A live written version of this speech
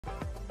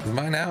Is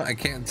mine out? I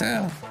can't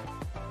tell.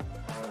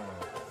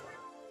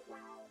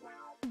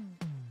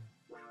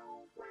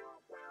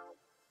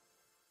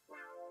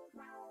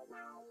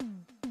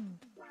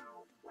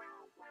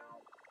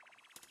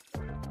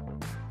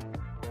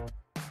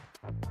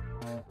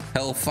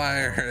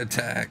 Hellfire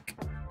attack.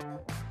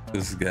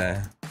 This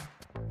guy.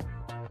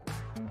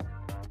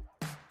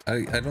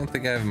 I don't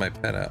think I have my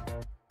pet out.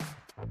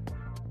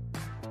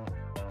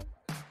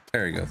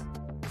 There he goes.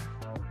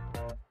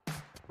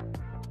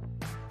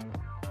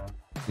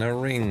 No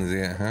rings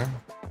yet, huh?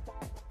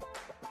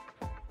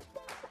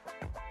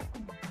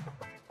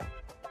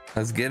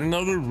 Let's get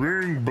another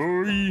ring,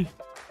 boy.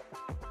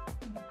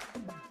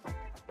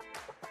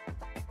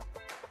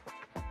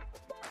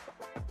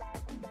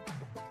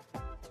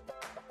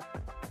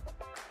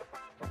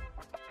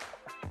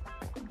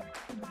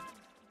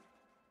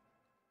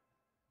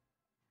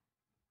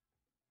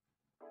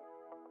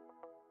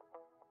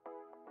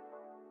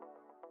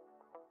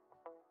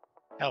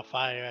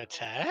 Hellfire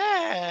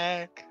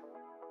attack.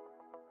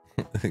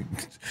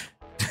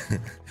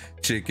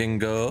 Chicken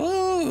go.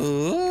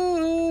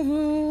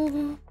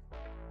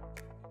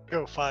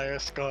 Go fire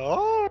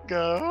skull.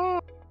 Go.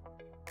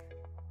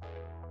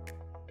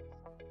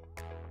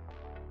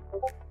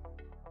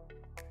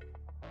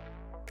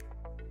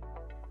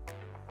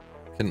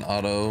 Can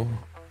auto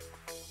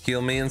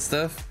heal me and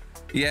stuff?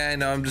 Yeah, I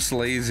know. I'm just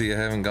lazy. I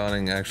haven't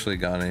actually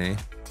got any.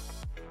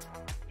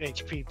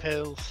 HP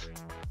pills.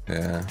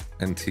 Yeah,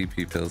 and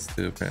TP pills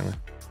too, apparently.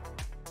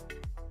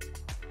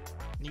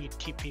 Need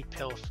TP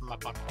pills for my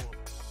buckle.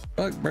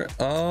 Fuck, bro.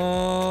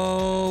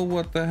 Oh,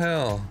 what the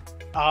hell?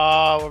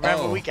 Oh,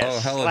 remember we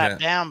got hell slapped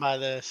event. down by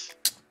this.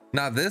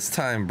 Not this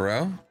time,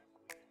 bro.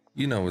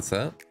 You know what's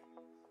up.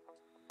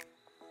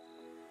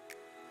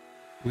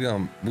 We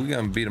gonna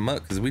beat them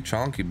up because we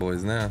chonky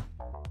boys now.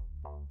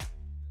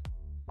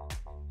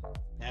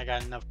 Yeah, I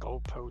got enough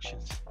gold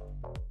potions.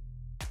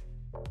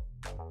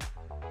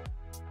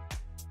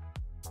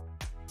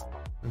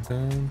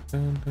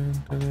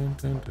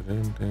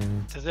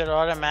 Does it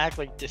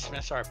automatically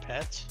dismiss our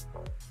pets?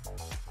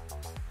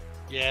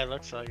 Yeah, it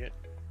looks like it.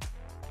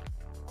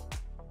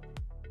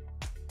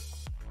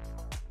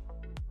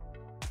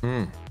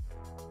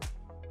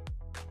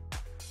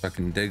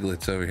 Fucking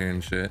Diglett's over here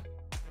and shit.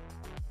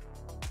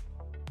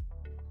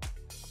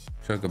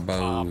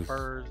 Chocobos.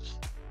 Birds.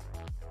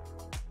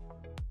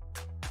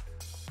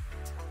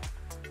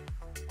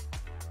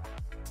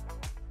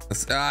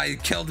 Ah, you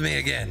killed me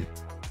again.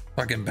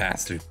 Fucking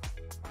bastard.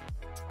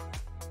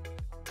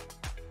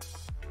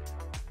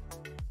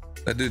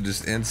 That dude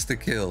just insta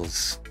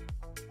kills.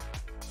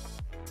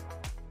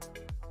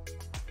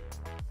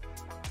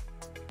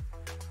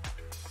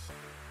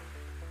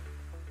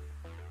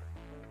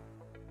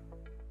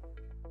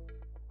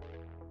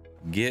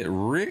 Get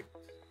Rick.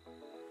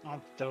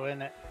 I'm still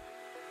in it.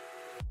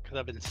 Because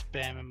I've been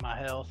spamming my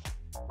health.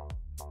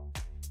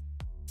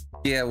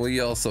 Yeah, well,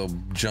 you also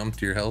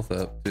jumped your health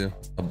up too.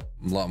 A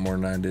lot more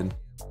than I did.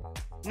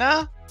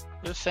 No,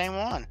 the same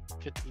one.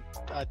 50,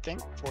 I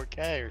think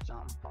 4K or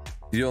something.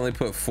 You only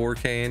put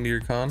 4K into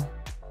your con?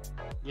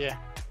 Yeah.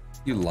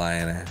 You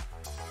lying ass.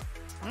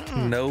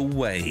 No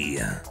way.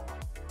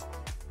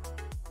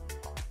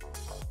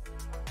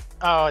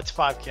 Oh, it's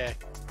 5K.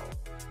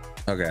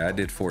 Okay, I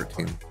did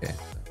 14K.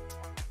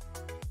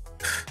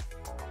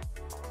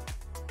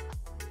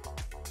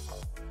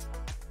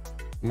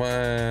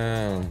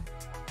 Wow.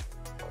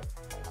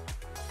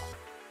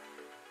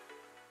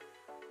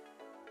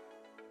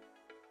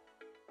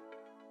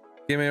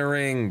 Give me a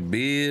ring,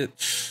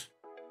 bitch.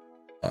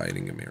 Oh, you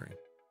didn't give me a ring.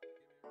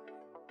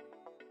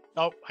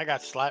 Oh, I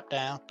got slapped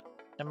down.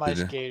 Them ice Did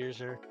you?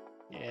 skaters are,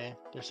 yeah,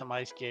 there's some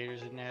ice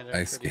skaters in there.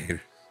 Ice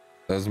skater.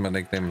 That was my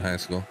nickname in high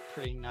school.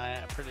 Pretty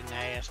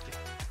nasty.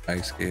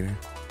 Ice skater.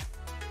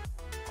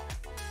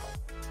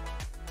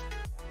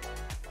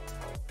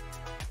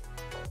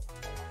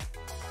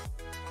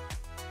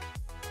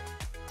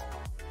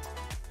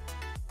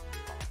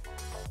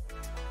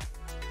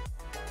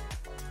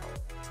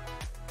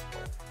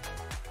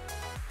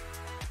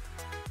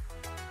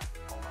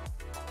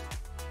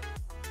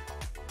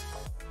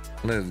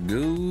 Let's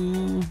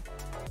go.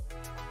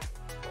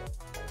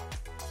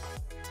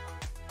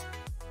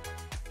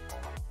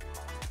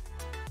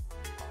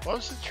 What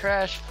was the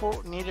trash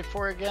needed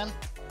for again?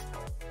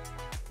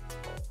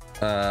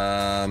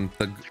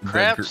 The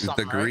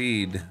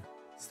greed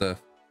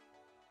stuff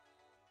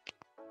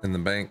in the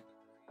bank,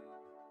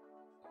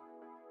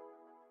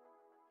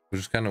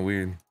 which is kind of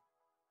weird.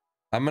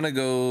 I'm gonna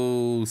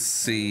go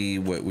see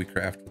what we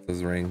craft with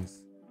those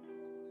rings.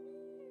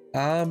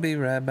 I'll be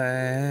right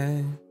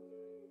back.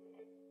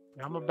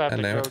 I'm about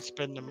to go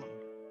spend the.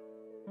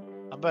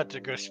 I'm about to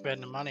go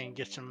spend the money and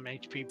get some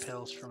HP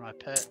pills for my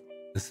pet.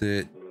 Is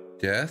it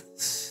Death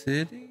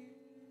City?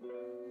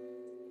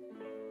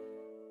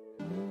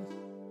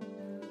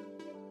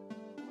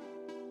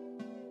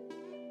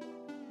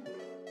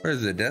 Where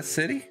is it? Death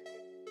City?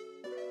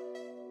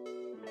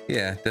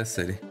 Yeah, Death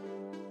City.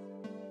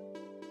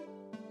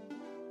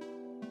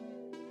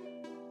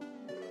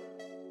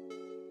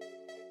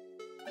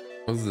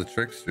 What does the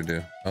trickster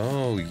do?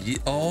 Oh, yeah.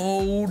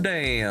 Oh,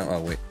 damn.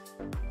 Oh, wait.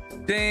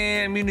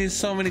 Damn, you need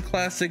so many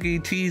classic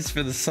ETs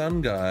for the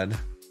sun god.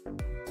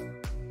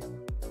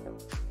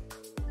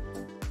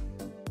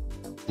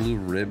 Blue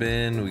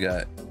ribbon. We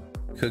got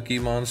cookie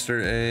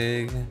monster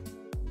egg.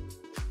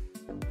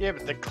 Yeah,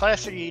 but the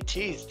classic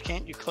ETs,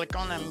 can't you click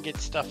on them and get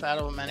stuff out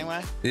of them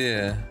anyway?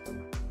 Yeah.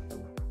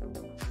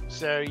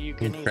 So you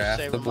can either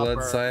craft save the them blood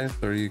up or,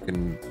 scythe, or you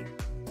can.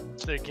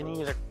 So you can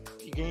either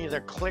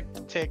click the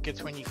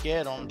tickets when you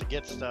get them to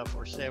get stuff,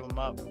 or save them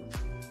up, and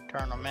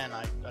turn them in.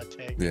 I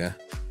take. Yeah.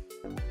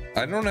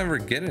 I don't ever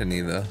get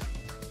any though.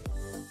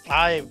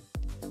 I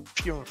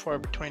few and far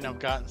between. I've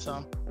gotten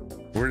some.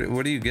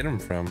 Where do you get them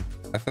from?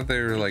 I thought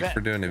they were like for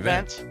doing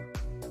events.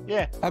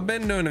 Yeah. I've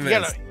been doing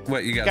events.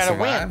 What, you gotta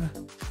survive?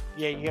 Win.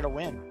 Yeah, you gotta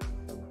win.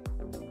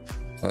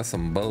 That's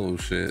some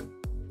bullshit.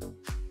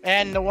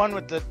 And the one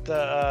with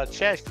the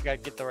chest, you gotta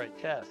get the right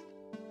chest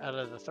out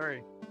of the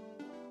 3.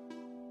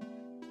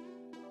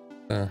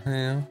 The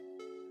hell?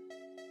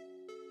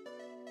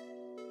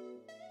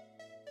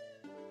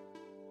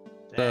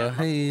 Damn, the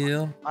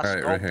hell? My All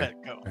right, right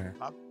here.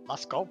 My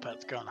skull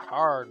pet's going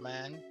hard,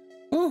 man.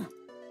 Woo.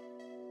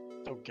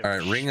 All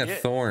right, Ring of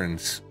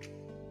Thorns.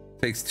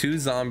 Takes 2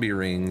 zombie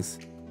rings.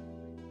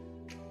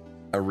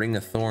 A Ring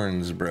of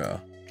Thorns, bro.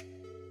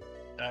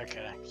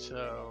 Okay,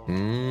 so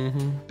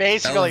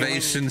basically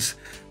elevations.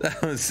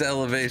 That was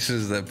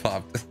elevations that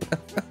popped.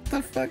 What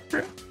the fuck,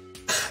 bro?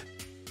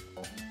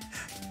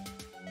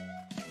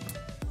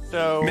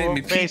 So made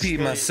me pee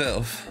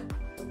myself.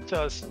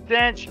 So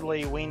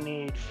essentially, we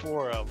need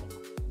 4 of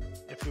them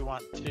if we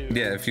want to.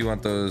 Yeah, if you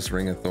want those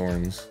Ring of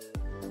Thorns.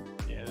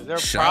 Yeah, they're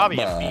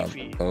probably a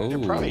beefy. Oh,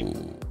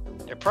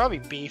 they're probably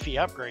beefy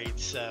upgrades.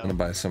 So I'm gonna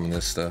buy some of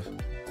this stuff.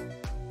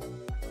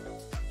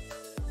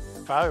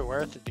 Probably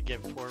worth it to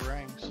get 4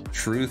 rings.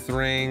 Truth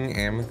ring,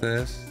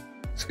 amethyst.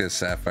 Let's get a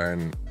sapphire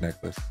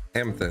necklace.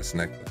 Amethyst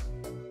necklace.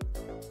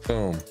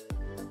 Boom.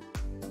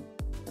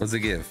 What's it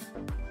give?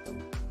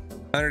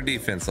 100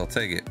 defense. I'll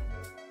take it.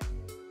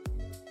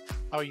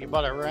 Oh, you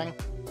bought a ring?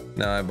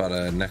 No, I bought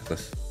a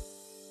necklace.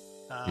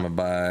 I'm gonna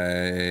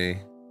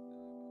buy.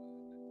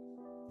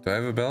 Do I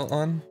have a belt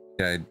on?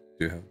 Yeah, I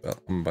do have a belt.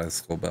 I'm gonna buy the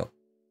skull belt.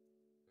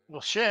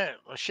 Well, shit.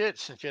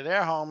 Since you're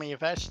there, homie, if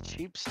that's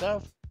cheap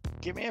stuff,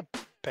 give me a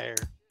pair.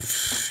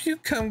 You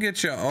come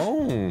get your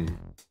own.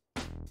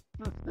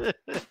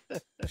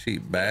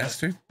 Cheap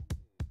bastard.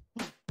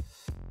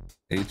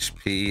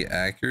 HP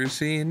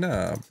accuracy?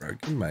 No, bro.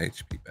 Give me my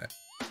HP back.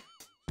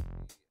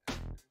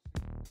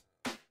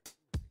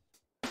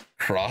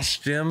 Cross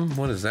gem?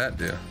 What does that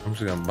do? I'm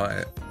just gonna buy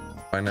it.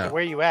 Find out. So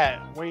where you at?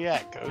 Where you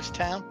at? Ghost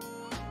Town?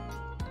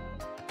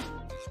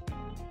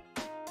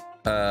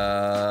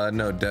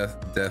 No, death.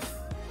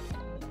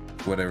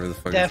 Whatever the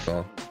fuck it's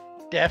called.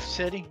 Death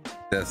City?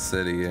 Death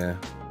City, yeah.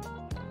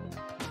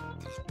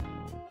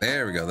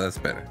 There we go, that's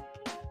better.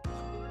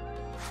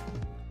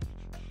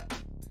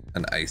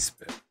 An ice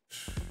bit.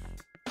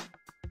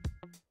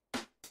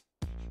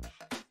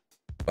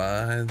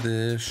 Buy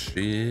this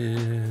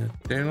shit.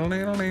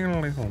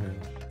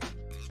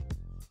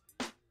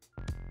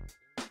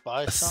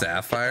 Buy a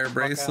sapphire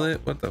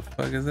bracelet? What the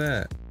fuck is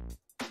that?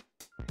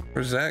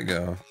 Where's that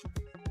go?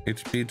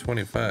 HP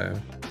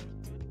 25.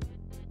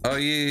 Oh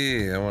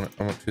yeah. I want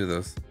 2 of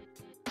those.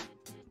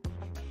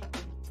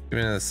 Give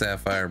me the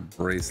sapphire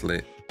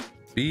bracelet,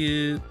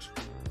 bitch.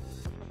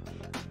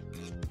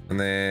 And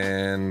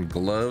then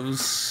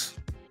gloves.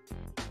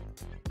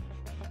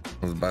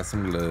 Let's buy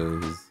some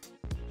gloves.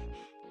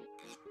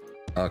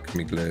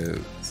 Alchemy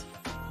gloves.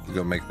 We'll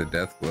go make the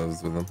death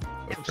gloves with them.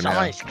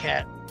 Somebody's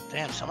cat.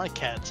 Damn, somebody's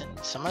cat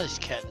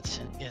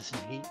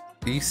isn't heat.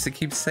 You used to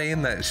keep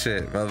saying that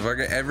shit,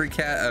 motherfucker. Every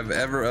cat I've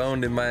ever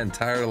owned in my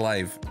entire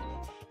life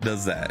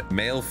does that.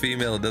 Male,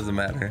 female, it doesn't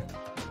matter.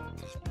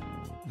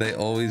 They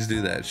always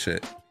do that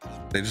shit.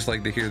 They just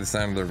like to hear the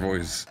sound of their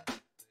voice.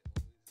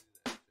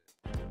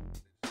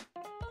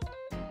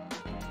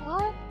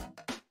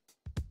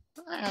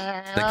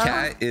 The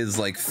cat is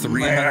like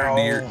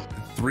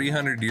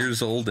 300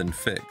 years old and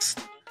fixed.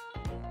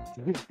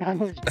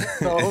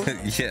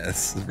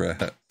 Yes, bro.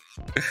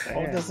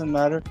 It doesn't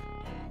matter.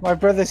 My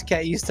brother's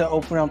cat used to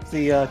open up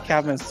the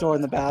cabinet door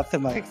in the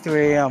bathroom at like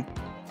 3 a.m.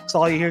 So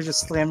all you hear is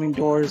just slamming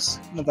doors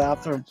in the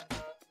bathroom.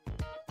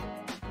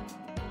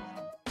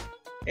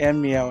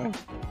 And meowing.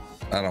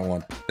 I don't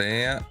want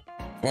that.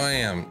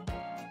 Wham.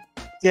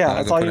 Yeah,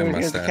 that's all you hear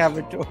is the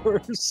cabinet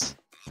doors.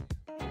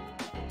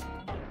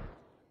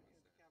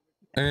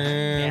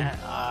 And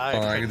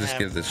I could just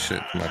give this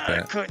shit to my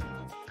pet.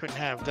 Couldn't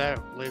have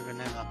that living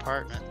in an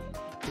apartment.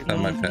 People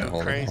my pet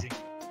hold crazy.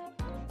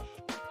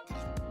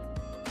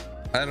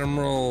 Item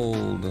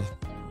rolled.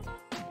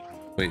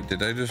 Wait,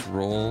 did I just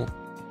roll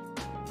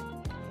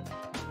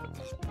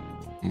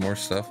more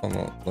stuff on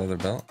the leather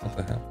belt? What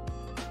the hell?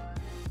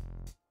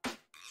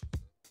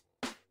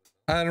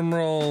 Item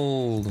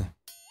rolled.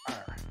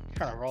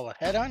 Trying to roll a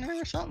head on her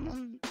or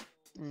something?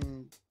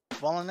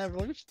 Fallen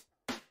evolution?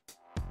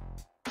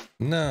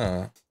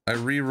 No, I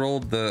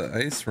re-rolled the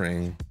ice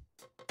ring.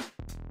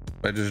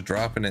 by just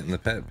dropping it and the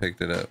pet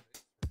picked it up.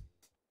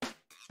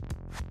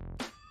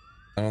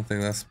 I don't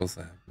think that's supposed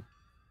to happen.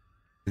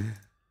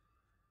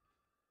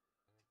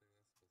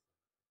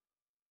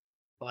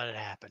 Let it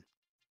happen.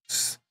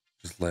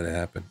 Just let it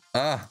happen.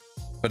 Ah,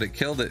 but it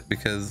killed it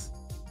because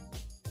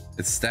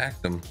it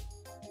stacked them.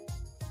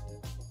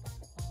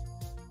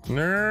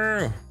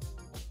 No.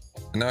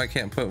 Now I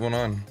can't put one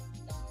on.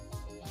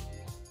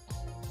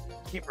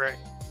 Keep right.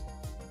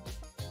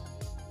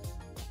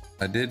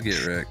 I did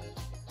get wrecked.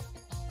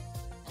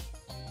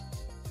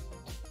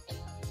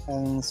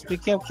 And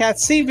speaking of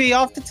cats, CB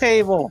off the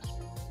table.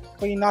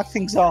 Before you knock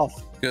things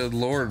off. Good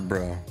lord,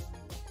 bro.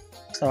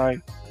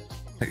 Sorry.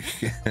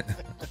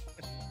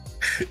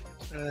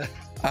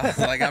 I was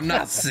like, I'm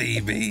not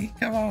CB.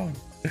 Come on.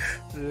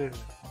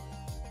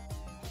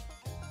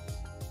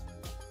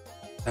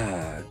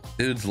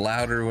 Dude's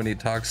louder when he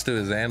talks to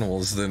his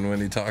animals than when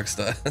he talks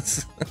to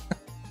us.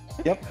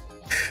 Yep.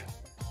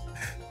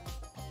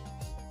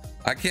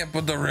 I can't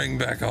put the ring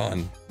back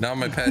on. Now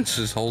my pet's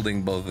just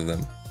holding both of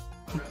them.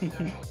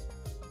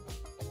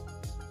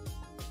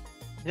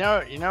 You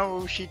know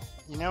what she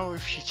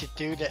should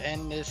do to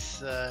end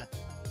this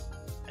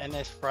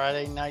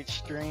Friday night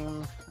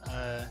stream.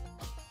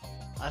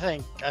 I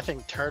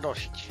think Turtle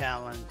should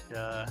challenge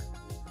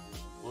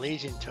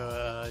Legion to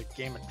a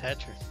game of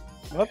Tetris.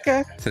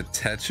 Okay. To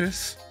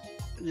Tetris?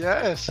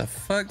 Yes. The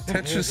fuck?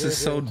 Tetris is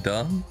so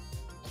dumb.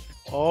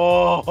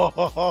 Oh.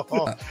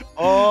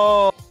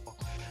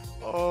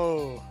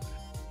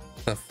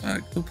 The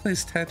fuck? Who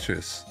plays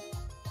Tetris?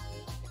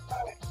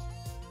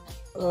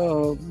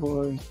 Oh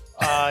boy.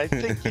 I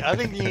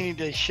think you need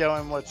to show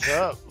him what's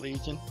up,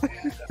 Legion.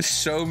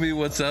 Show me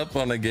what's up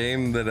on a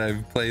game that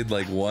I've played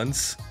like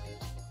once.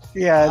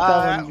 Yeah,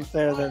 that wouldn't be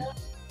fair then.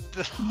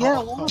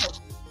 Yeah. What?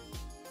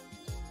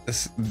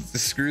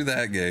 Screw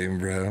that game,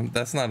 bro.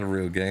 That's not a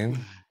real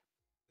game.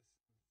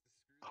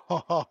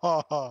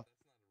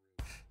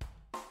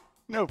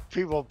 No,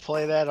 people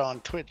play that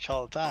on Twitch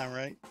all the time,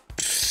 right?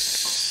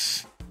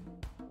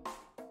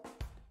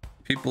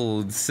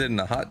 People sit in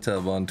a hot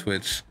tub on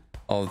Twitch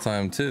all the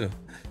time too.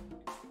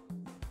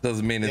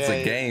 Doesn't mean it's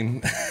a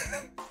game.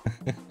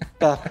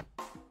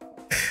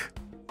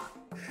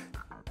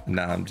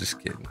 Nah, I'm just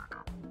kidding.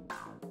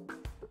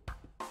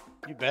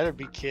 You better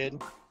be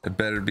kidding. I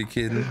better be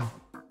kidding.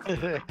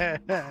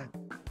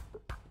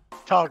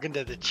 Talking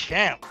to the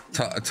champ.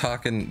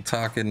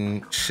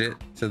 Talking shit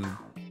to the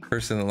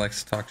person that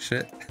likes to talk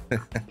shit.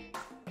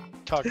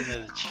 Talking to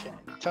the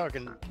champ.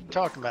 Talking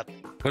about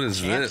what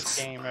is this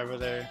game over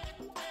there.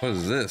 What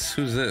is this?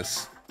 Who's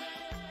this?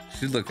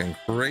 She's looking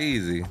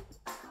crazy.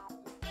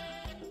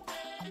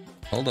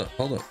 Hold up.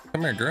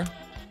 Come here, girl.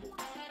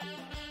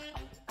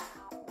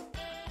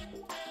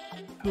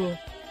 Cool.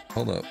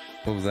 Hold up.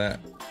 What was that?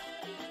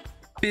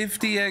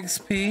 50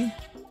 XP?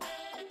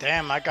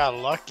 Damn, I got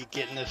lucky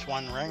getting this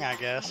one ring, I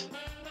guess.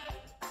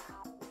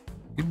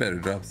 You better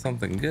drop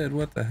something good.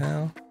 What the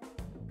hell?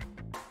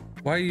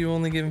 Why are you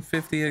only giving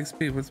 50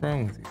 XP? What's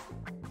wrong with you?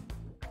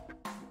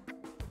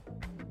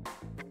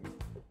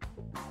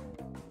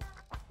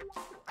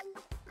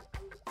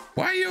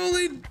 Why you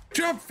only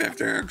drop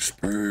 50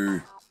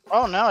 XP?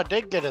 Oh no, I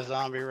did get a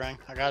zombie ring.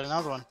 I got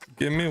another one.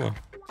 Give me one.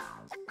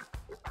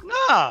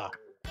 Nah.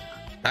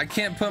 I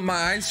can't put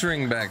my ice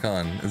ring back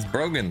on. It's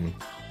broken.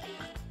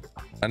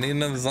 I need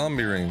another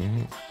zombie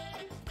ring.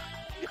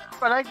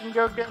 But I can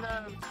go get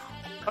a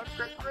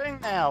upgrade ring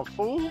now,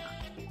 fool.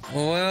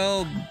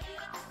 Well,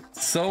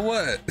 so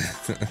what?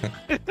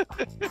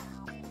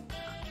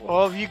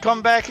 Well, if you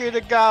come back here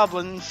to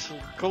goblins,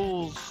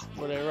 ghouls,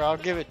 whatever, I'll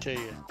give it to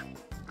you.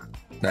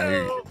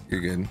 No,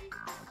 you're good.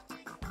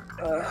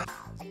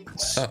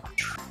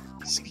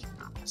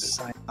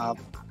 Sign up.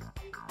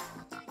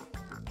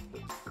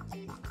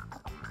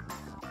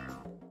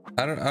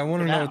 I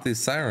want to know what these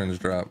sirens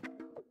drop.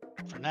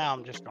 For now,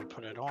 I'm just gonna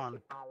put it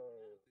on.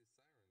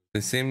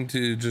 They seem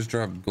to just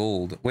drop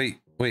gold. Wait,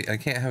 I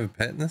can't have a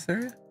pet in this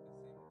area?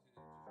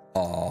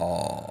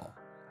 Oh,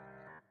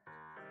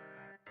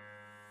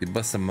 you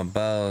busting my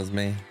balls,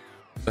 man.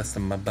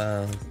 Busting my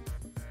balls.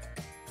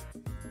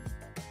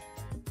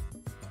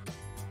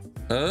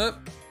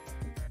 Up.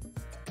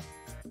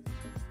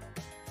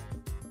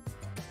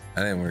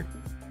 That didn't work.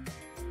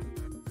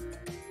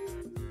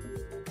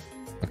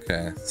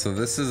 Okay, so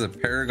this is a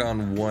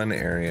Paragon 1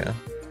 area.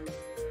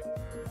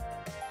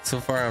 So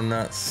far, I'm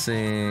not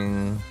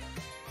seeing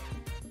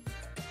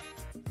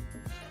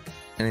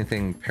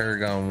anything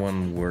Paragon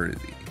 1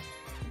 worthy.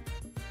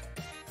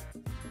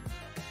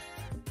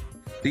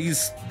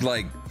 These,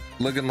 like,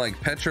 looking like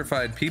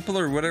petrified people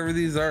or whatever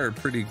these are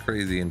pretty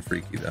crazy and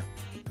freaky, though.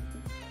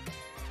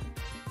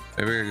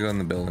 Maybe I gotta go in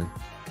the building.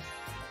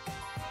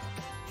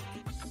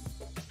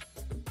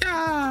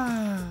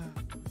 Yeah.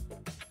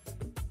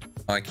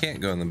 Oh, I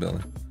can't go in the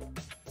building.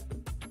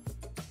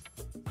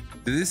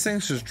 Do these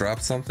things just drop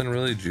something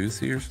really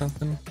juicy or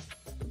something?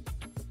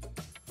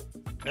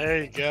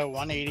 There you go.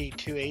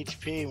 182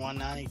 HP,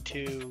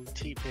 192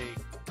 TP.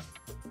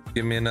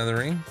 Give me another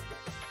ring?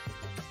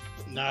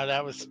 No,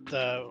 that was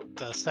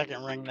the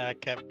second ring that I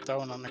kept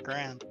throwing on the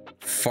ground.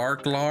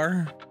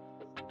 Farklar?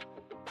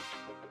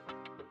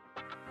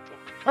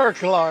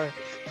 Hercular.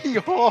 He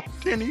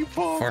hopped and he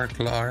popped.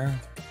 Farklar.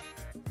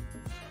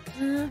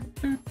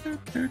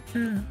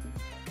 Hercular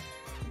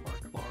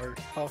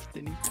huffed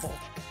and he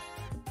puffed.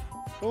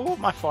 Oh,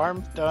 my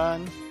farm's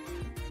done.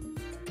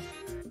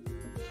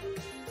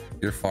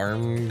 Your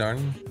farm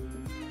darn?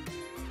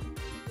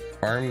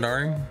 Farm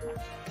darn?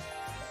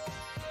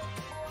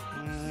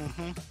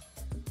 Mm-hmm.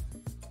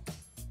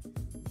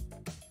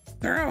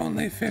 They're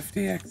only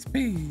 50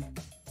 XP.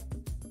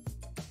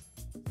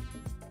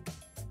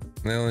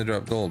 They only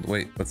drop gold.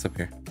 Wait, what's up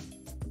here?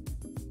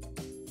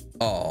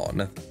 Oh,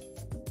 nothing.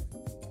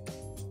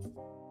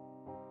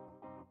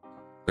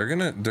 They're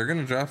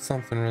gonna drop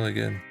something really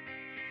good.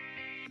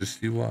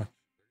 Just you watch.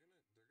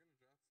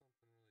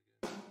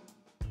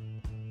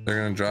 They're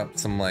gonna drop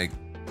some like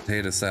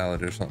potato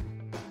salad or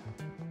something.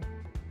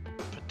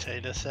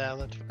 Potato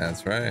salad.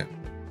 That's right.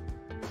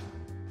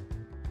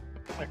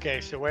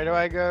 Okay, so where do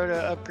I go to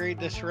upgrade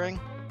this ring?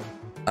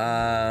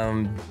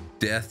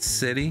 Death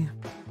City.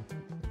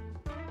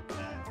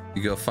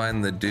 You go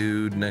find the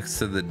dude next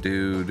to the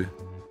dude.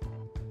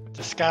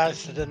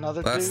 Disguised as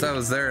another dude? Last time I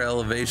was there,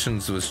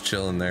 Elevations was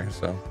chilling there,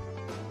 so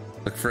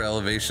look for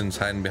Elevations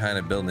hiding behind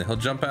a building. He'll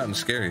jump out and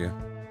scare you.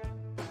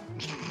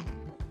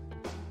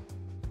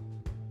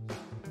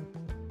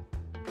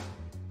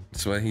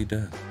 That's what he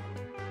does.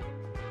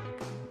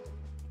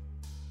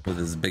 With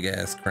his big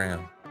ass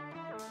crown.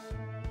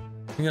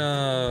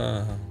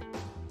 Yeah.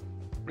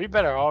 We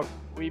better all,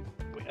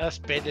 us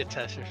beta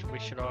testers, we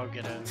should all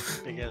get a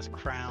big ass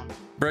crown.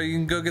 Bro, you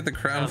can go get the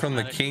crown from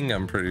the king,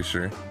 I'm pretty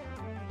sure.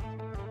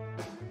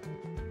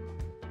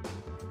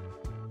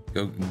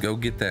 Go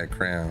get that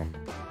crown.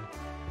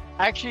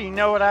 Actually, you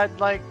know what I'd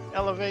like,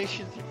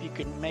 Elevations, if you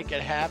could make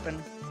it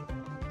happen?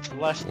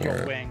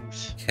 Celestial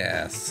wings.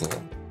 Castle. Does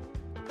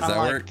Kinda that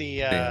like work? the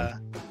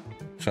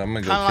So I'm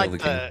gonna go kill the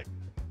king. kind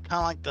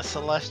of like the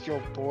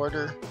celestial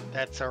border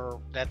that's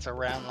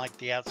around like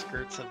the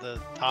outskirts of the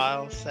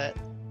tile set.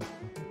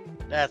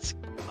 That's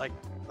like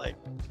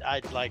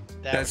I'd like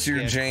that. That's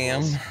your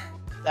jam.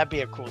 That'd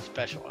be a cool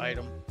special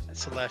item.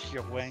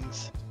 Celestial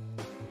wings.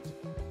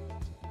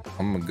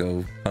 I'm gonna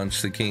go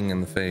punch the king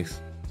in the face.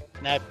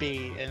 And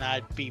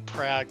I'd be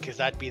proud because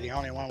I'd be the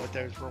only one with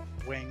those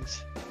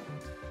wings.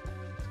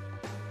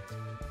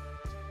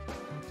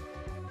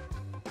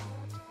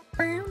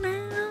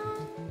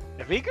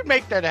 If he could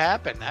make that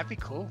happen, that'd be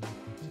cool.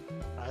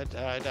 I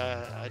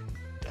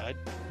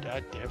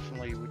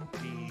definitely would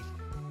be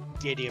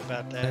giddy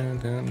about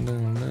that.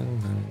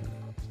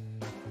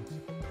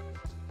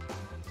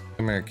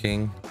 Come here,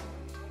 king.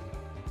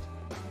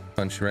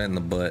 Punch you right in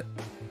the butt.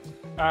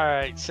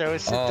 Alright, so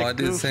is it Oh, the I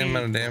did the same goofy-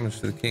 amount of damage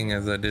to the king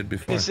as I did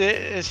before. Is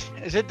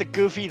it the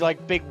goofy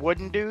like big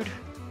wooden dude?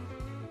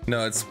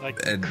 No, it's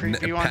Like the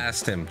creepy one?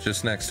 past him,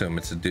 just next to him.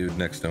 It's a dude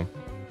next to him.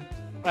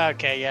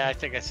 Okay, yeah, I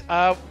think it's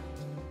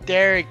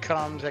there he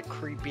comes at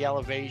creepy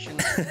elevation.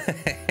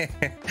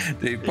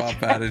 Did he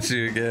pop out at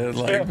you again?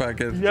 Like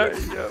fucking.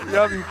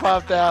 Yeah, he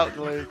popped out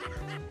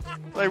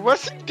like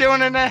what's he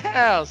doing in that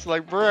house?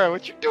 Like, bro,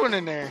 what you doing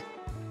in there?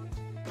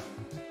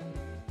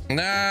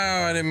 No,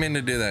 I didn't mean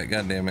to do that.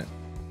 God damn it.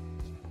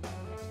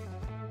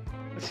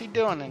 What's he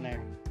doing in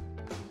there?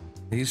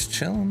 He's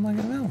chilling like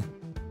a villain.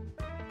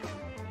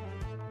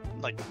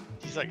 Like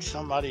he's like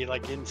somebody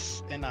like in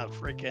a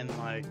freaking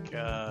like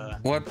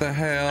What the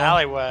hell?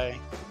 alleyway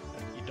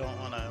that you don't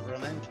want to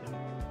run into.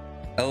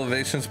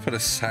 Elevations put a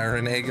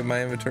siren egg in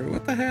my inventory.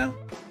 What the hell?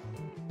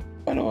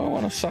 Why do I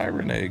want a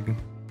siren egg?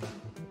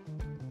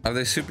 Are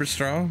they super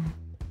strong?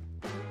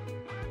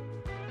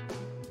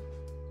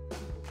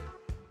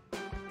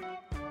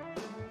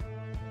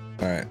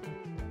 Alright.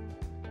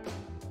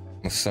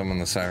 Let's summon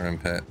the siren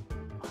pet.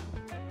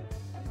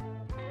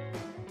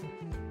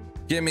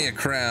 Give me a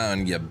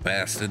crown, you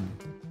bastard.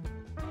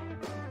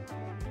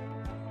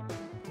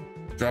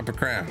 Drop a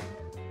crown.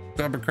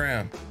 Drop a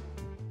crown.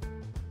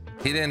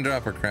 He didn't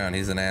drop a crown,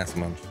 he's an ass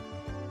munch.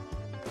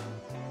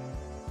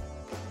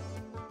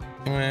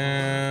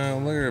 Well,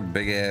 look at her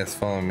big ass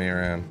following me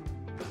around.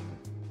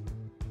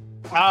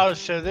 Oh,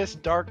 so this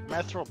dark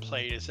mithril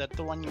plate, is that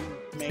the one you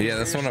made? Yeah,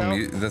 that's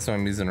what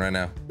I'm using right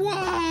now.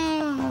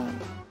 Whoa!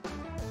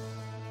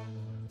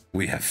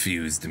 We have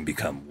fused and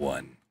become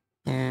one.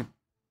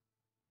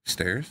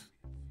 Stairs?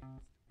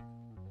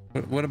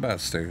 What about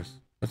stairs?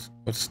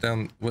 What's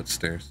down? What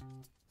stairs?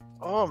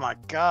 Oh my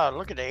god,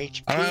 look at the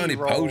HP I don't have any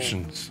roll.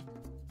 potions.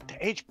 The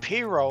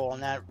HP roll on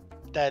that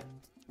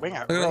ring.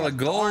 Look at all the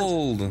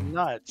gold.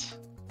 Nuts.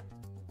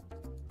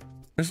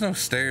 There's no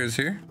stairs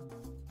here.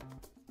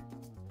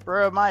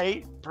 Bro,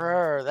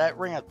 that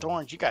ring of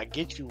thorns, you gotta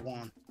get you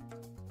one.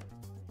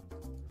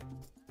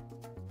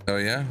 Oh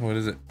yeah? What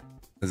is it?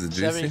 Is it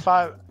juicy?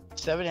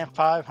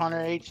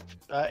 7,500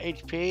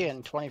 HP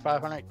and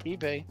 2,500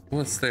 TP.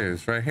 What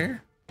stairs? Right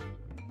here?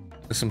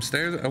 There's some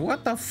stairs.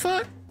 What the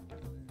fuck?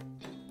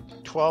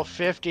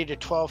 1250 to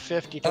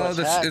 1250 to Oh,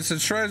 attack. it's a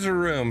treasure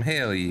room.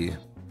 Hell yeah.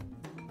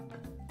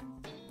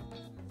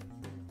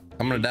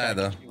 I'm gonna die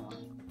though.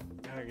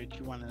 Gotta get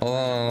you one of Hold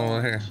on,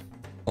 over here.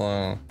 Hold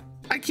on.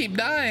 I keep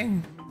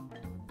dying.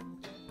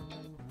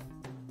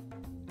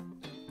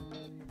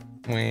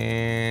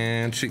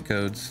 And cheat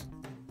codes.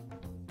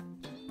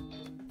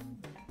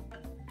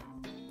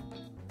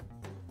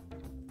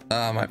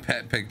 Ah, my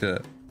pet picked it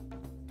up.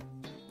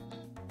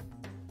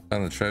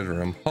 Found the treasure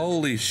room.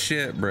 Holy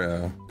shit,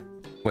 bro.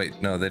 Wait,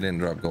 no, they didn't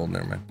drop gold.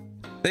 Never mind.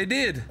 They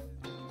did.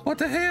 What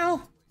the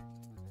hell?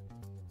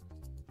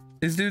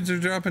 These dudes are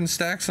dropping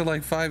stacks of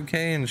like 5K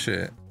and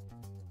shit.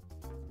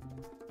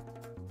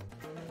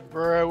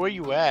 Bro, where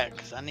you at?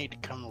 Cause I need to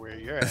come where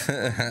you're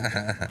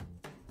at.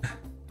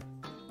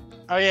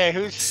 Oh yeah,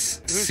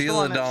 who's the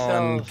one that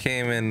Celadon sells-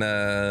 came in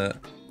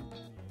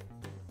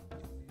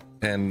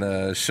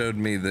and showed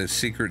me the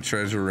secret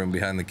treasure room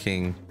behind the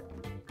king.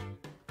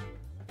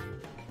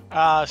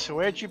 So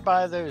where'd you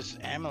buy those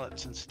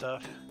amulets and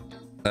stuff?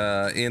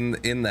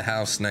 In the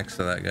house next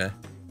to that guy.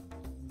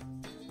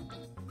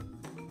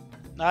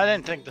 No, I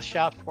didn't think the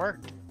shop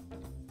worked.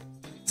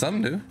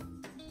 Some do.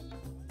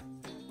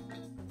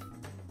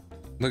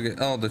 Look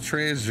at all the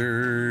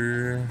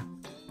treasure.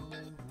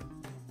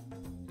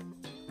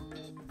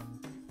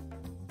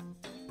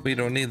 We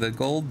don't need the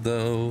gold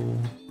though.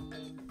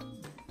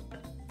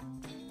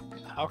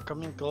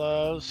 Alchemy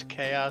gloves,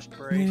 chaos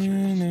bracers.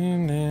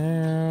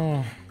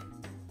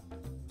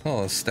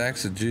 Oh,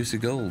 stacks of juicy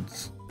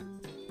golds.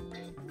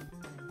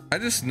 I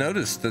just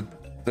noticed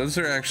that those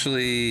are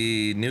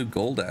actually new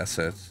gold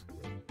assets.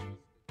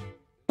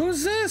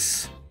 Who's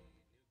this?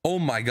 Oh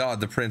my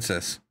god, the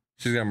princess.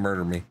 She's gonna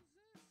murder me.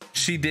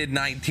 She did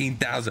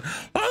 19,000.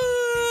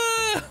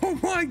 Oh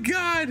my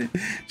god,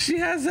 she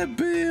has 1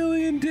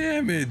 billion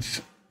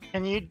damage.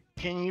 Can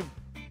you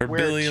Her wear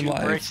billion 2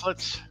 life.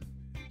 bracelets?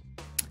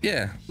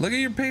 Yeah, look at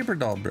your paper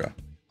doll, bro.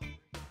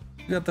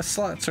 You got the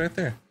slots right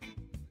there.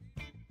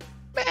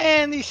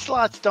 Man, these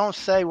slots don't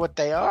say what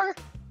they are.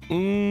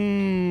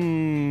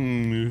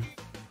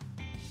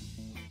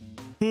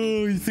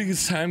 Oh, you think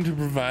it's time to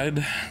provide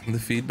the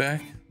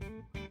feedback?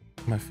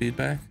 My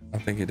feedback? I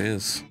think it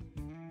is.